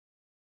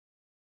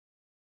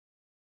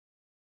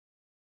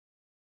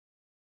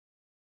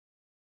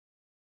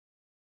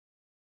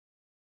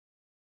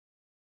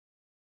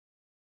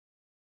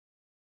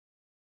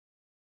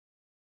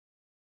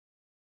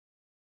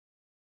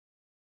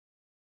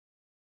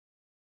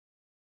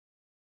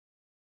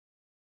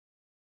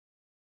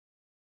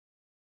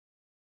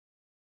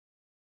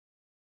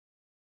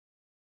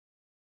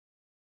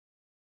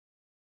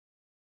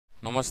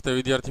નમસ્તે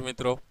વિદ્યાર્થી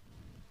મિત્રો,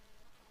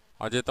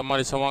 આજે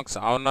તમારી સમક્ષ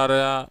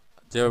આવનારા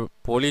જે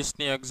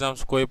પોલીસની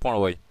એક્ઝામ્સ કોઈ પણ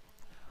હોય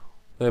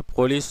તો એ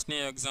પોલીસની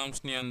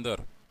એક્ઝામ્સની અંદર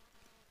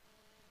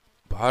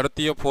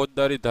ભારતીય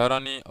ફોજદારી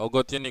ધારાની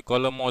અગત્યની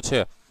કલમો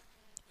છે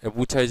એ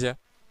પૂછાય છે.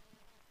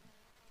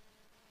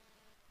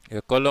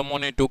 એ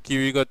કલમોની ટૂંકી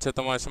વિગત છે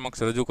તમારી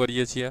સમક્ષ રજૂ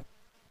કરીએ છીએ.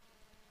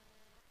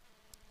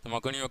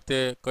 તેમાં ઘણી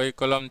વખતે કઈ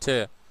કલમ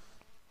છે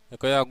એ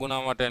કયા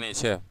ગુના માટેની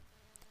છે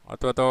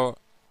અથવા તો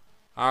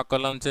આ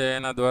કલમ છે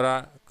એના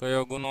દ્વારા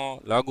કયો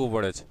ગુનો લાગુ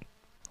પડે છે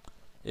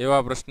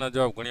એવા પ્રશ્ન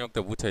જવાબ ઘણી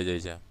વખતે પૂછાઈ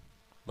જાય છે.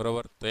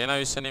 બરાબર, તો એના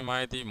વિશેની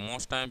માહિતી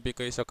મોસ્ટ ટાઈમથી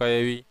કહી શકાય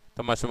એવી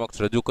તમારી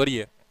સમક્ષ રજૂ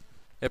કરીએ.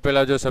 એ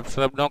પહેલાં જો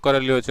સબસ્ક્રાઈબ ન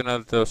કરેલી હોય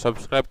ચેનલ તો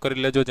સબસ્ક્રાઈબ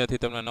કરી લેજો, જેથી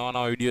તમને નવા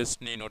નવા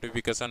વિડીયોઝની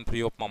નોટિફિકેશન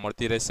ફ્રી ઓફમાં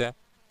મળતી રહેશે.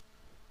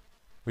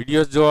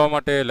 વિડીયોઝ જોવા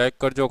માટે લાઇક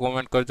કરજો,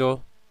 કોમેન્ટ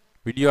કરજો.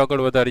 વિડીયો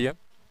આગળ વધારીએ.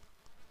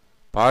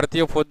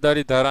 ભારતીય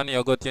ફોજદારી ધારાની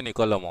અગત્યની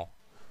કલમો.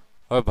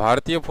 હવે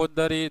ભારતીય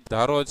ફોજદારી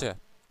ધારો છે,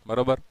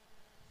 બરાબર,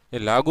 એ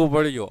લાગુ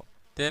પડ્યો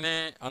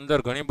તેને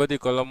અંદર ઘણી બધી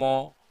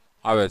કલમો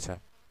આવે છે.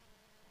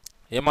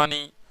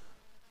 એમાંની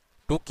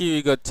ટૂંકી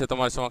વિગત છે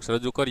તમારી સમક્ષ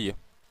રજૂ કરીએ.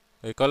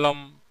 એ કલમ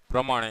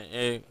પ્રમાણે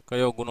એ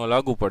કયો ગુનો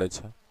લાગુ પડે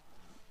છે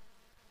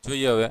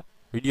જોઈએ. હવે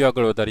વિડીયો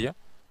આગળ વધારીએ.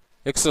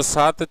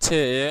 107 છે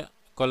એ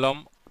કલમ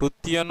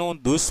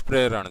કૃત્યનું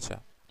દુષ્પ્રેરણ છે.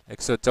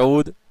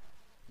 114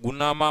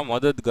 ગુનામાં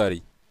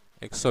મદદગારી.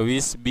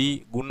 120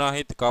 બી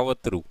ગુનાહિત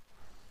કાવતરું.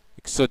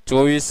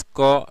 124 ક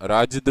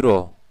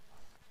રાજદ્રોહ.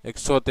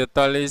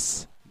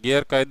 143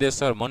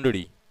 ગેરકાયદેસર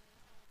મંડળી.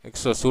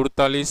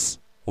 147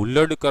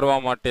 હુલ્લડ કરવા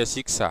માટે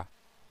શિક્ષા.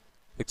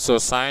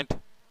 160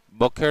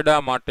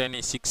 બખેડા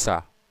માટેની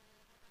શિક્ષા.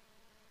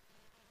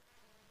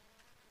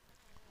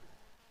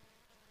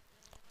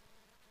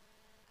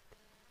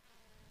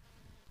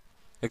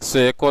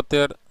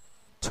 171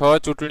 છ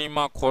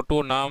ચૂંટણીમાં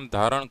ખોટું નામ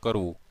ધારણ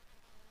કરવું.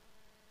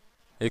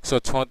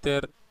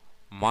 176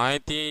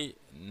 માહિતી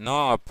ન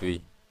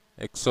આપવી.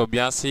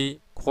 182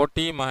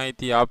 ખોટી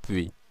માહિતી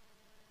આપવી.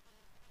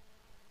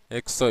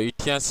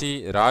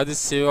 188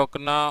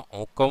 રાજસેવકના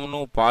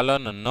હુકમનું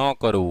પાલન ન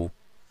કરવું.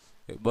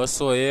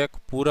 201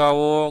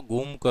 પુરાવો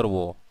ગુમ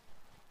કરવો.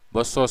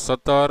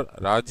 217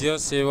 રાજ્ય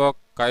સેવક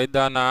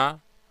કાયદાના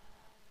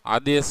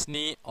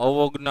આદેશની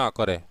અવગણના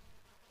કરે.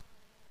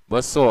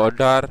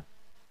 218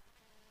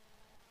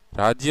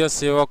 રાજ્ય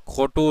સેવક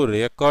ખોટું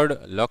રેકર્ડ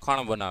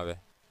લખાણ બનાવે.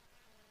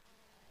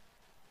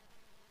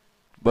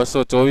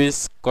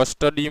 224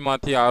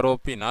 કસ્ટડીમાંથી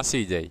આરોપી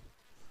નાસી જાય.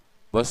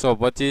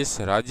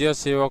 225 રાજ્ય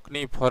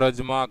સેવકની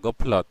ફરજમાં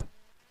ગફલત.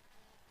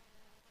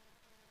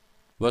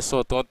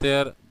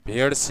 273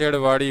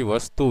 ભેળસેળવાળી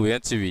વસ્તુ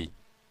વેચવી.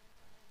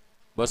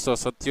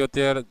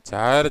 277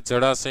 જાહેર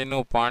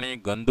જળાશયનું પાણી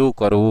ગંદુ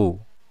કરવું.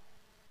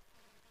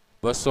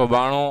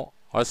 292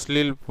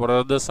 અશ્લીલ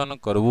પ્રદર્શન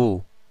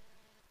કરવું.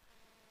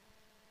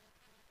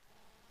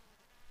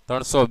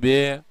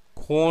 302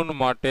 ખૂન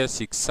માટે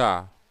શિક્ષા.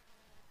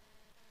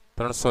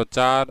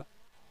 304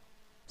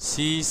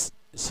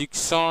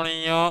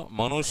 શિક્ષણીય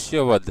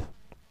મનુષ્યવધ.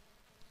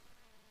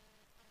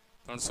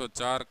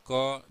 304 ક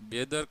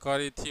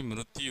બેદરકારીથી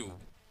મૃત્યુ.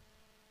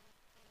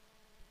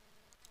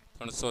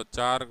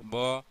 304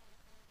 બ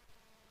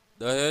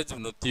દહેજ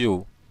મૃત્યુ.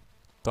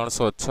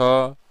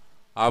 306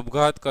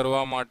 આપઘાત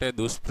કરવા માટે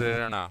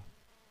દુષ્પ્રેરણા.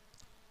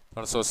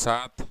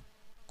 307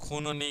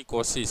 ખૂનની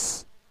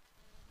કોશિશ.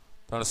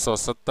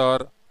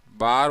 317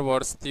 12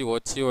 વર્ષથી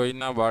ઓછી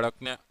વયના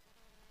બાળકને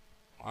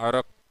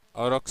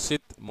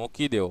અરક્ષિત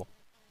મૂકી દેવો.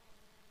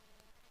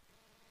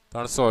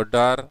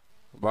 318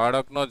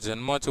 બાળકનો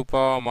જન્મ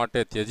છુપાવવા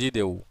માટે ત્યજી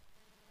દેવું.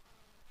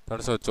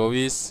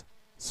 324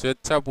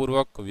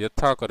 સ્વેચ્છાપૂર્વક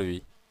વ્યથા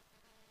કરવી.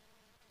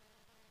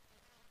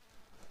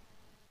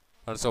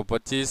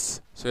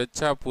 325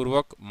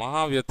 સ્વેચ્છાપૂર્વક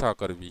મહાવ્યથા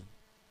કરવી.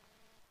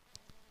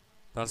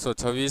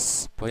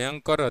 326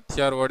 ભયંકર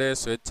હથિયાર વડે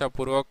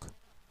સ્વેચ્છાપૂર્વક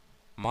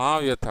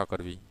મહાવ્યથા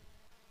કરવી.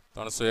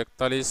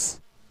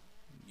 341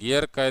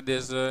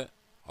 ગેરકાયદેસર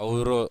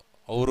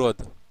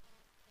અવરોધ.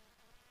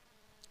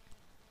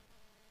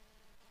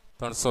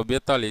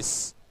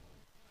 342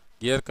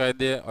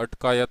 ગેરકાયદે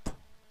અટકાયત.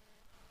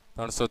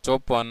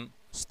 354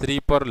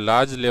 સ્ત્રી પર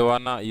લાજ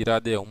લેવાના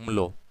ઈરાદે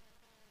હુમલો.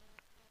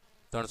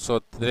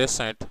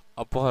 363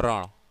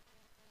 અપહરણ.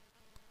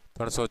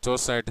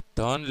 364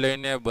 ધન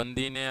લઈને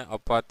બંદીને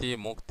અપાતી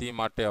મુક્તિ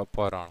માટે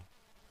અપહરણ.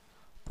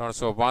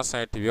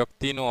 365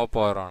 વ્યક્તિનું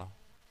અપહરણ.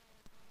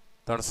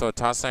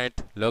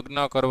 366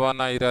 લગ્ન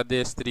કરવાના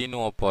ઈરાદે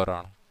સ્ત્રીનું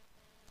અપહરણ.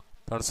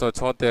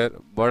 376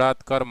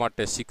 બળાત્કાર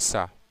માટે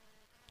શિક્ષા.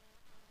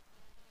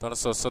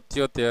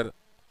 377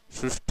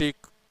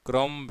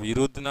 સૃષ્ટિક્રમ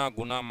વિરુદ્ધના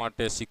ગુના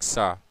માટે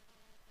શિક્ષા.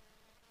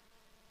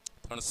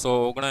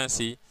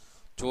 379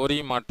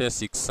 ચોરી માટે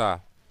શિક્ષા.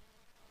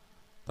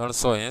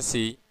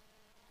 380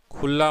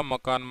 ખુલ્લા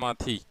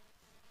મકાનમાંથી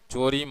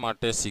ચોરી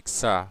માટે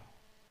શિક્ષા.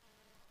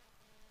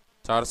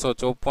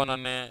 454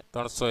 અને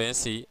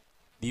 380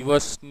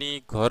 દિવસની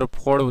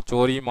ઘરફોડ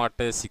ચોરી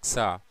માટે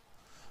શિક્ષા.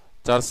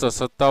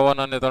 457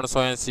 અને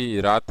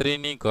 380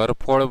 રાત્રિની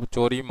ઘરફોડ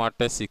ચોરી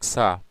માટે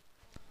શિક્ષા.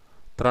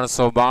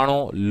 392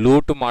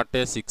 લૂંટ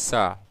માટે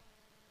શિક્ષા.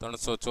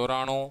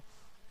 394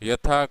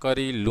 વ્યથા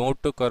કરી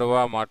લૂંટ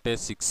કરવા માટે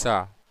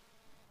શિક્ષા.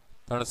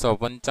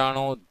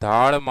 395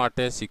 ધાડ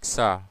માટે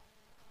શિક્ષા.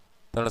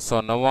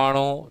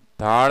 399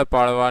 ધાડ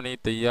પાડવાની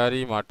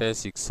તૈયારી માટે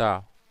શિક્ષા.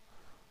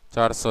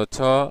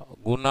 406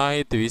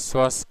 ગુનાહિત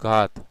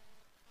વિશ્વાસઘાત.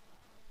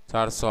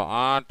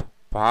 408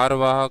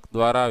 ભારવાહક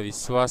દ્વારા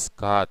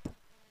વિશ્વાસઘાત.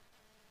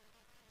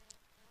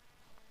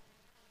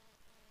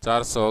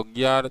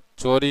 411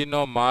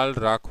 ચોરીનો માલ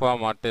રાખવા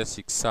માટે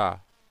શિક્ષા.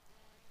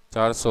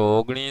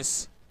 419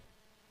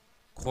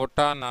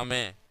 ખોટા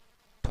નામે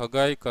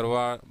ઠગાઈ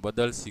કરવા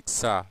બદલ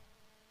શિક્ષા.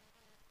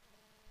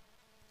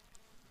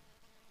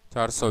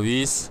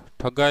 420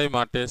 ઠગાઈ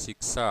માટે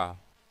શિક્ષા.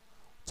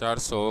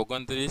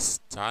 429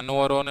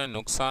 જાનવરોને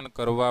નુકસાન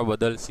કરવા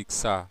બદલ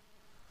શિક્ષા.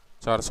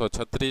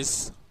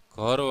 436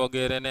 ઘર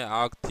વગેરેને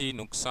આગથી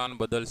નુકસાન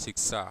બદલ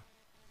શિક્ષા.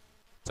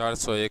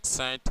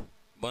 461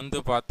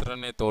 બંધ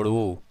પાત્રને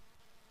તોડવું.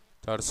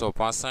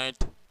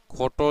 465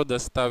 ખોટો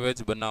દસ્તાવેજ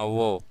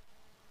બનાવવો.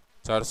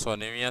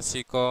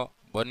 489 ક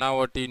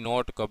બનાવટી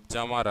નોટ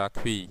કબજામાં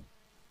રાખવી.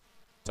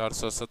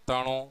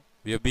 497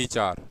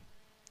 વ્યભિચાર.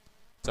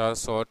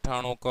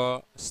 498 ક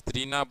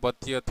સ્ત્રીના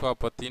પતિ અથવા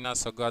પતિના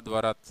સગા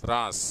દ્વારા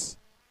ત્રાસ.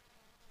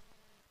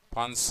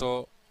 500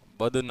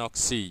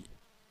 બદનક્ષી.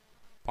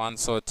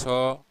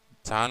 506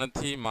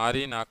 જાનથી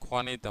મારી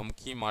નાખવાની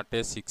ધમકી માટે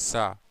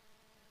શિક્ષા.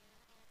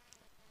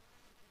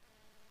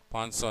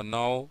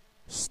 509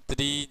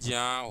 સ્ત્રી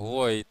જ્યાં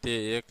હોય તે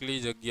એકલી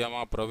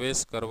જગ્યામાં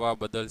પ્રવેશ કરવા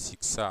બદલ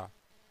શિક્ષા.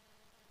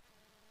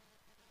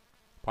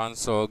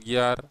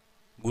 511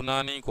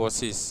 ગુનાની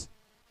કોશિશ.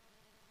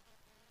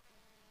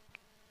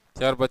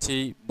 ત્યાર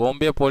પછી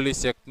બોમ્બે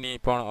પોલીસ એક્ટની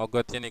પણ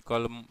અગત્યની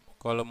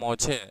કલમો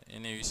છે,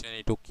 એની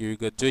વિશેની ટૂંકી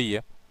વિગત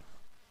જોઈએ.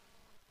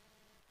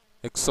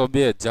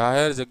 102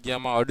 જાહેર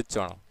જગ્યામાં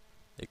અડચણ.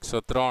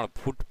 103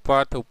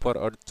 ફૂટપાથ ઉપર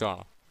અડચણ.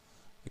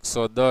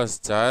 110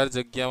 જાહેર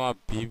જગ્યામાં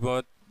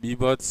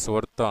બીભત્સ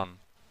વર્તન.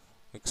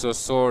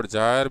 116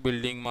 જાહેર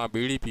બિલ્ડિંગમાં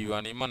બીડી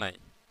પીવાની મનાઈ.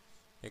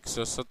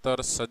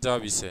 117 સજા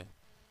વિશે.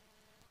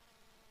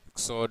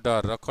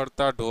 118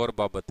 રખડતા ઢોર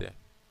બાબતે.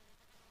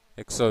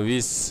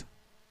 120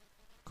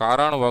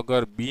 કારણ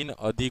વગર બિન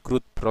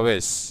અધિકૃત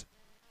પ્રવેશ.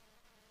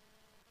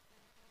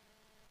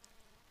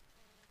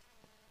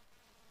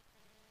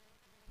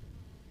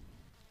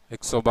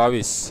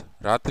 122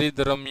 રાત્રિ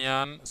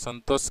દરમિયાન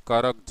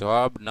સંતોષકારક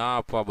જવાબ ના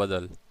આપવા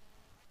બદલ.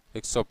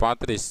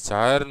 135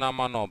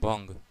 જાહેરનામાનો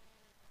ભંગ.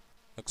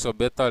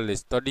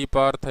 142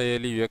 તડીપાર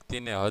થયેલી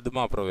વ્યક્તિને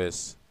હદમાં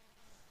પ્રવેશ.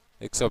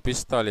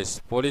 145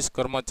 પોલીસ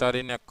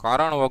કર્મચારીને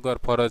કારણ વગર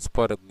ફરજ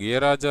પર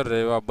ગેરહાજર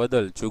રહેવા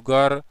બદલ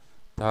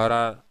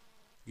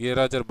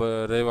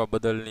રહેવા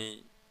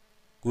બદલની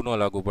ગુનો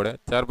લાગુ પડે.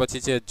 ત્યાર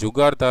પછી છે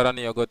જુગાર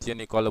ધારાની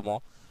અગત્યની કલમો.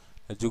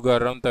 જુગાર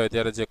રમતા હોય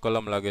ત્યારે જે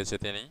કલમ લાગે છે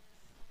તેની.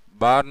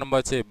 12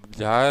 નંબર છે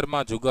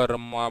જાહેરમાં જુગાર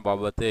રમવા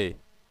બાબતે.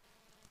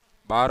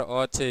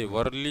 12 છે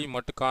વરલી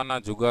મટકાના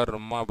જુગાર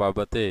રમવા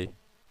બાબતે.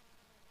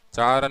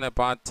 4 અને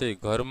 5 છે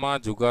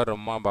ઘરમાં જુગાર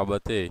રમવા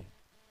બાબતે.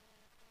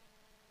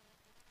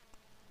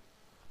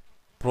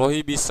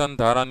 પ્રોહિબિશન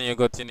ધારાની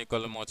અગત્યની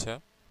કલમો છે.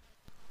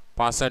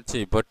 65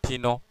 છે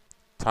ભઠ્ઠીનો.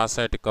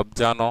 66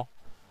 કબજાનો.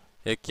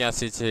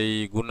 81 છે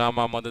એ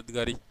ગુનામાં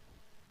મદદગારી.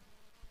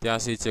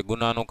 83 છે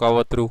ગુનાનું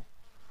કાવતરું.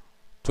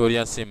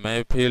 84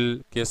 મહેફિલ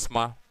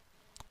કેસમાં.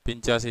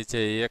 85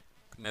 છે 1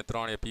 ને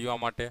 3 એ પીવા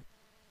માટે.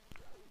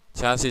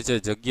 86 છે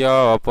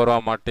જગ્યા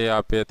વાપરવા માટે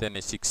આપે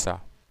તેની શિક્ષા.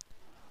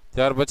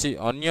 ત્યાર પછી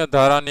અન્ય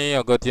ધારાની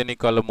અગત્યની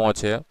કલમો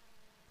છે,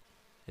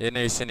 એને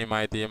વિશેની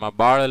માહિતી. એમાં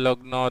બાળ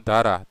લગ્ન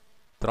ધારા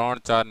 3,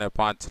 4 ને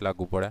 5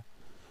 લાગુ પડે.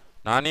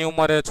 નાની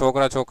ઉંમરે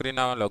છોકરા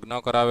છોકરીના લગ્ન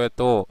કરાવે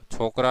તો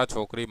છોકરા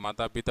છોકરી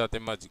માતા પિતા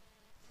તેમજ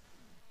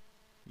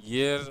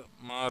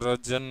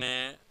ગેરમારજને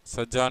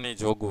સજાની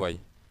જોગવાઈ.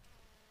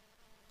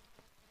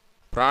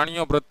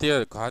 પ્રાણીઓ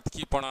પ્રત્યે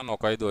ઘાતકીપણાનો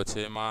કાયદો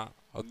છે, એમાં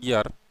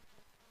 11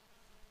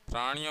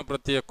 પ્રાણીઓ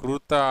પ્રત્યે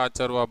ક્રૂરતા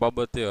આચરવા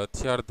બાબતે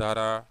હથિયાર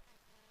ધારા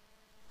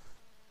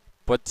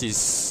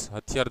 25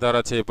 હથિયાર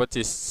ધારા છે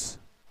 25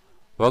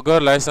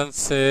 વગર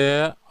લાયસન્સે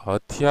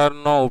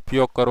હથિયારનો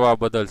ઉપયોગ કરવા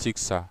બદલ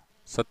શિક્ષા.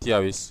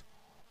 27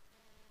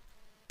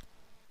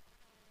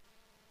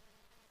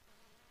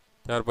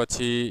 ત્યાર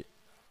પછી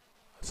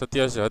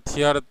 27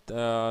 હથિયાર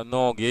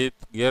નો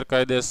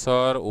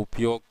ગેરકાયદેસર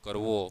ઉપયોગ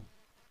કરવો.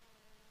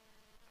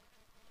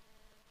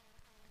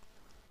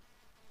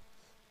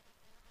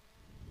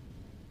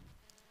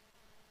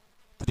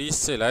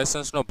 30 છે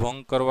લાયસન્સનો ભંગ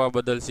કરવા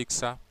બદલ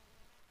શિક્ષા.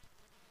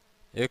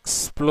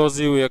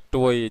 એક્સપ્લોઝિવ એક્ટ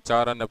હોય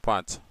 4 અને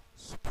 5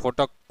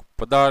 સ્ફોટક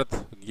પદાર્થ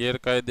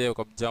ગેરકાયદે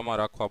કબજામાં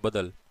રાખવા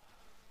બદલ.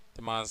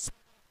 તેમાં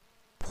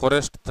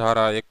ફોરેસ્ટ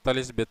ધારા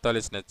 41,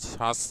 42 ને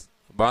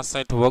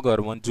 62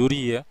 વગર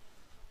મંજૂરીએ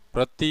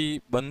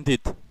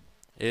પ્રતિબંધિત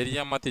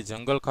એરિયામાંથી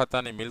જંગલ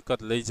ખાતાની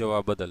મિલકત લઈ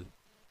જવા બદલ.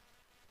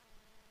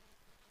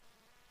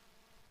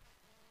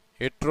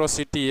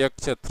 એટ્રોસિટી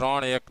એક્ટ છે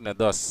 3, 1 ને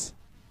 10.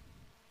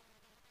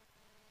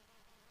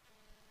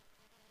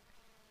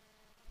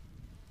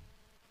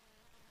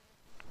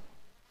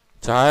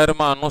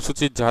 જાહેરમાં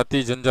અનુસૂચિત જાતિ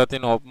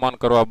જનજાતિનું અપમાન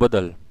કરવા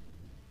બદલ.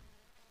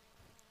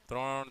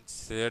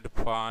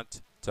 3Z5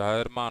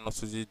 જાહેરમાં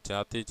અનુસૂચિત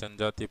જાતિ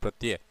જનજાતિ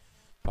પ્રત્યે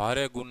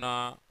ભારે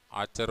ગુના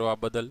આચરવા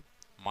બદલ.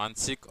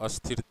 માનસિક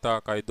અસ્થિરતા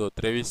કાયદો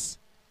 23.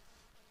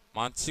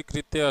 માનસિક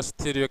રીતે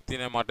અસ્થિર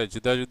વ્યક્તિને માટે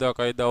જુદા જુદા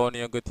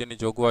કાયદાઓની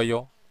અગત્યની જોગવાઈઓ.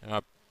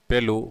 એમાં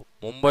પહેલું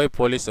મુંબઈ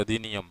પોલીસ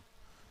અધિનિયમ.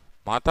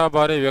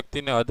 માથાભારે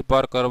વ્યક્તિને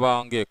હદપાર કરવા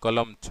અંગે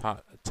કલમ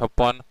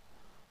 56.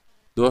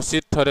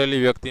 દોષિત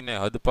ઠરેલી વ્યક્તિને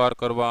હદપાર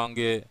કરવા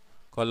અંગે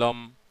કલમ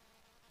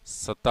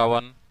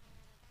 57.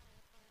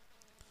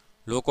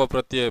 લોકો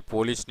પ્રત્યે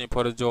પોલીસની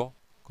ફરજો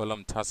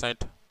કલમ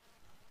 66.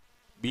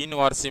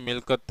 બિનવારસી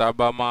મિલકત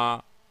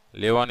તાબામાં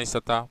લેવાની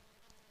સત્તા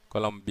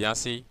કલમ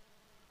 82.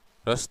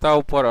 રસ્તા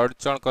ઉપર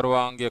અડચણ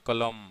કરવા અંગે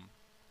કલમ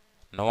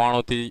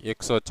 99 થી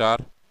 104.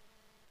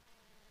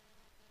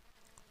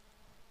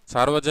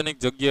 સાર્વજનિક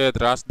જગ્યાએ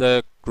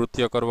ત્રાસદાયક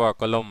કૃત્ય કરવા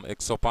કલમ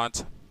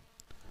 105.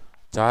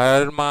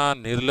 જાહેરમાં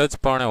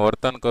નિર્લજપણે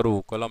વર્તન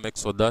કરવું કલમ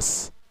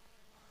 110.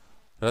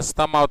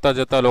 રસ્તામાં આવતા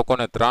જતા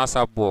લોકોને ત્રાસ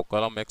આપવો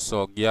કલમ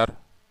 111.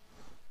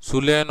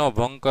 સુલેહનો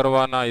ભંગ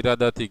કરવાના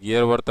ઈરાદાથી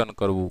ગેરવર્તન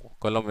કરવું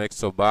કલમ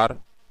 112.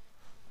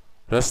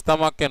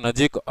 રસ્તામાં કે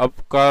નજીક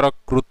અપકારક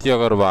કૃત્ય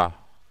કરવા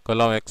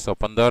કલમ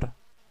 115.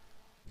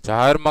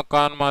 જાહેર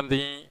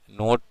મકાનમાંથી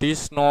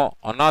નોટિસનો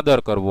અનાદર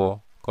કરવો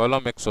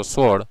કલમ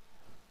 116.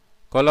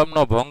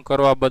 કલમનો ભંગ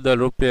કરવા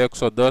બદલ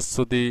 ₹110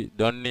 સુધી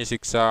દંડની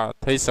શિક્ષા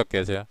થઈ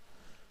શકે છે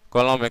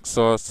કલમ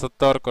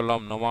 117.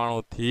 કલમ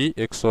 99 થી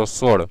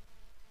 116.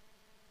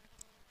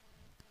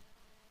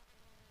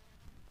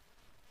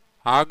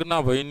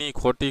 આગના ભયની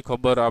ખોટી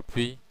ખબર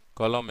આપવી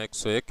કલમ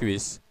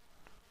 121.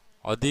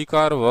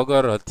 અધિકાર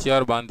વગર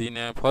હથિયાર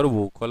બાંધીને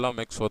ફરવું કલમ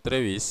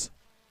 123.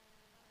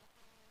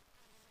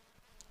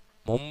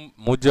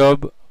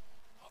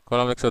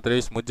 કલમ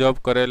 123 મુજબ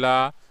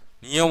કરેલા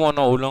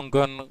નિયમોનો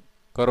ઉલ્લંઘન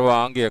કરવા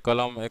અંગે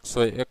કલમ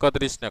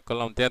 131 ને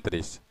કલમ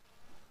 33.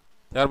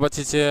 ત્યાર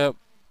પછી છે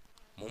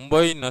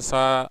મુંબઈ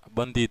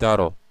નશાબંધી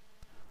ધારો.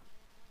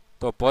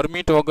 તો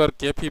પરમિટ વગર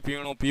કેફી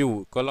પીણું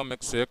પીવું કલમ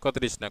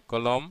 131 ને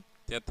કલમ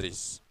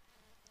 33.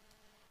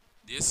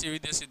 દેશી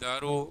વિદેશી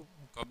દારૂ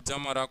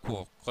કબજામાં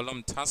રાખવો કલમ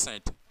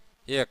 66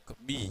 1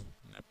 બી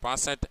અને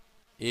 65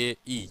 એ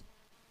ઈ.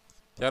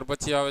 ત્યાર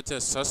પછી આવે છે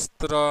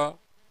શસ્ત્ર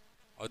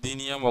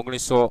અધિનિયમ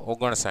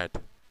 1959.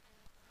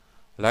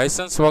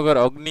 લાયસન્સ વગર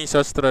અગ્નિ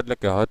શસ્ત્ર એટલે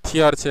કે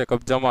હથિયાર છે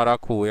કબજામાં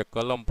રાખવું એ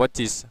કલમ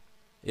 25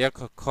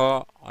 1 ખ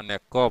અને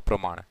ક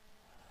પ્રમાણે.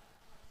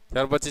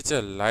 ત્યાર પછી છે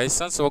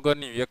લાયસન્સ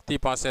વગરની વ્યક્તિ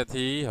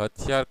પાસેથી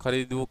હથિયાર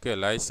ખરીદવું કે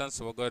લાયસન્સ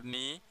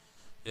વગરની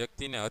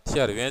વ્યક્તિને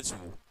હથિયાર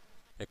વેચવું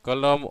એ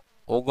કલમ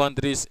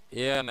 29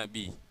 એ અને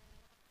બી.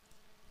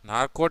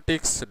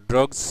 નાર્કોટિક્સ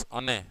ડ્રગ્સ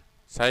અને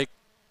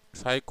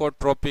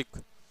સાયકોટ્રોપિક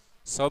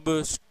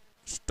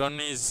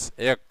સબસ્ટનીઝ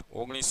એક્ટ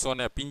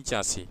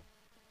 1985.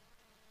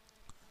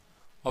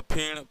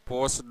 અફીણ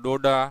પોસ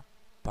ડોડા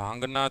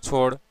ભાંગના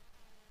છોડ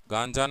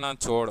ગાંજાના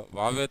છોડ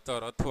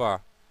વાવેતર અથવા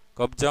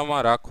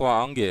કબજામાં રાખવા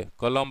અંગે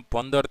કલમ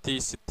 15 થી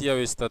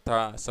 27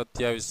 તથા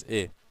 27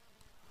 એ.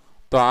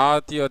 તો આ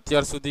હતી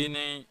અત્યાર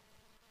સુધીની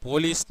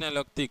પોલીસને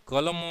લગતી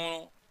કલમો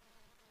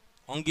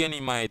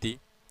અંગેની માહિતી.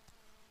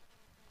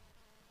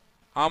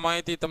 આ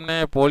માહિતી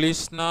તમને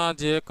પોલીસના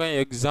જે કંઈ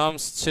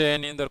એક્ઝામ્સ છે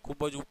એની અંદર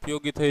ખૂબ જ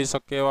ઉપયોગી થઈ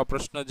શકે એવા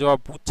પ્રશ્ન જવાબ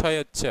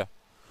પૂછાય જ છે.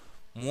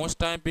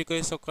 મોસ્ટ આઈએમપી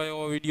કહી શકાય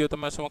એવો વિડીયો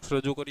તમારા સમક્ષ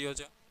રજૂ કર્યો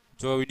છે.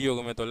 જો વિડીયો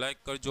ગમે તો લાઈક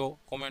કરજો,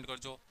 કોમેન્ટ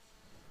કરજો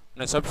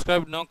અને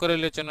સબસ્ક્રાઈબ ન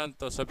કરેલી ચેનલ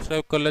તો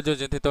સબસ્ક્રાઈબ કરી લેજો,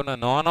 જેથી તમને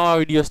નવા નવા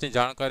વિડીયોઝની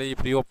જાણકારી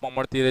ફ્રી ઓફમાં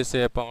મળતી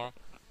રહેશે. એ પણ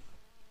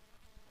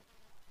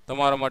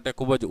તમારા માટે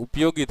ખૂબ જ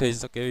ઉપયોગી થઈ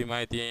શકે એવી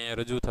માહિતી અહીંયા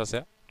રજૂ થશે.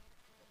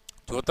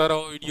 જોતા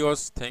રહો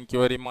videos. Thank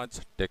you very much.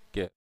 Take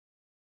care.